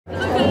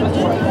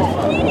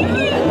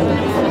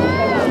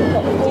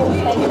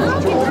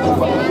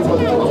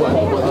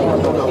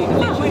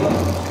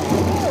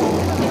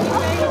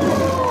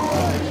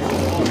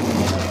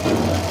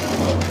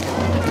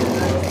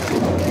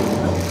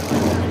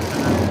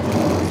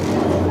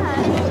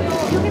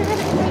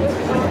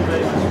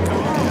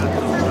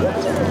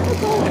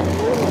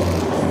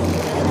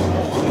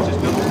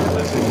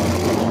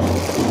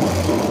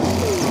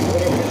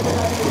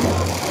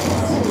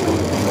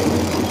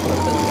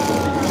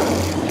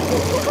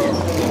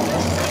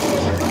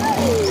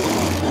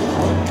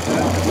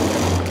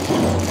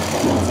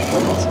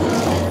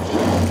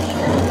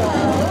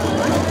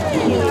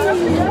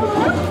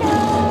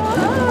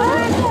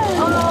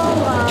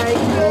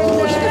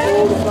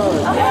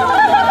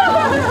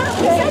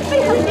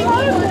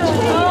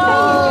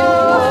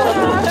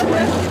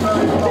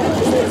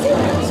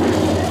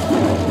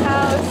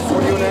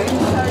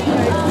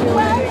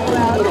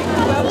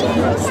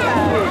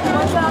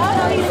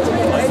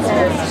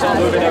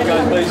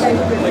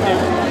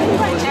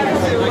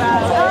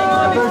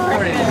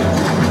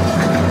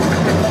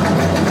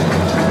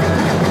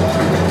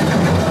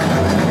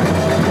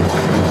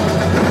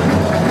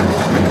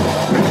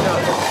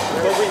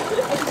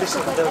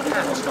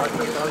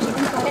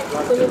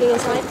We're moving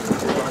inside.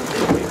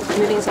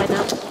 Moving inside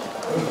now.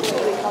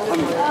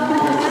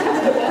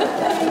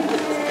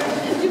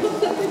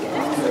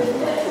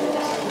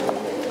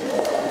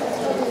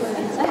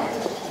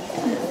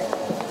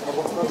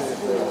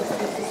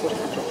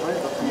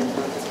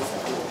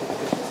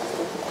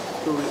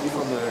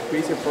 From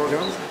creative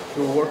programs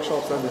to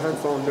workshops and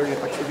hands-on learning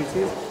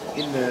activities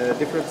in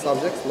different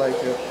subjects like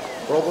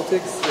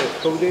robotics,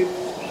 coding,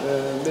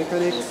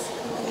 mechanics,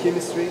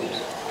 chemistry.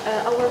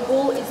 Our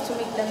goal is to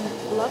make them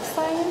love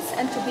science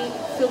and to be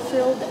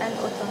fulfilled and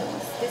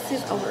autonomous. This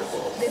is our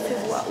goal. This is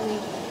what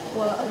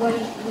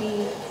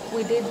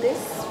we did this.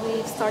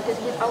 We started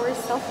with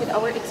ourselves, with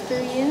our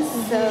experience.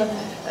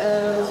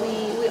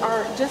 We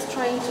are just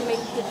trying to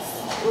make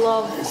kids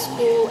love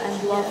school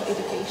and love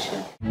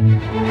education.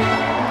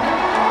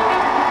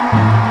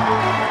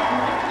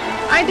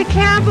 I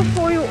declare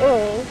before you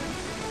all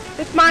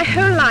that my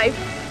whole life,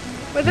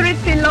 whether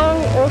it be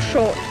long or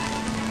short,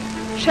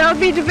 shall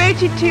be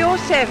devoted to your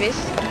service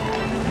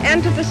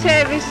and to the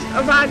service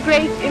of our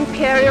great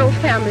imperial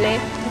family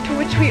to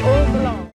which we all belong.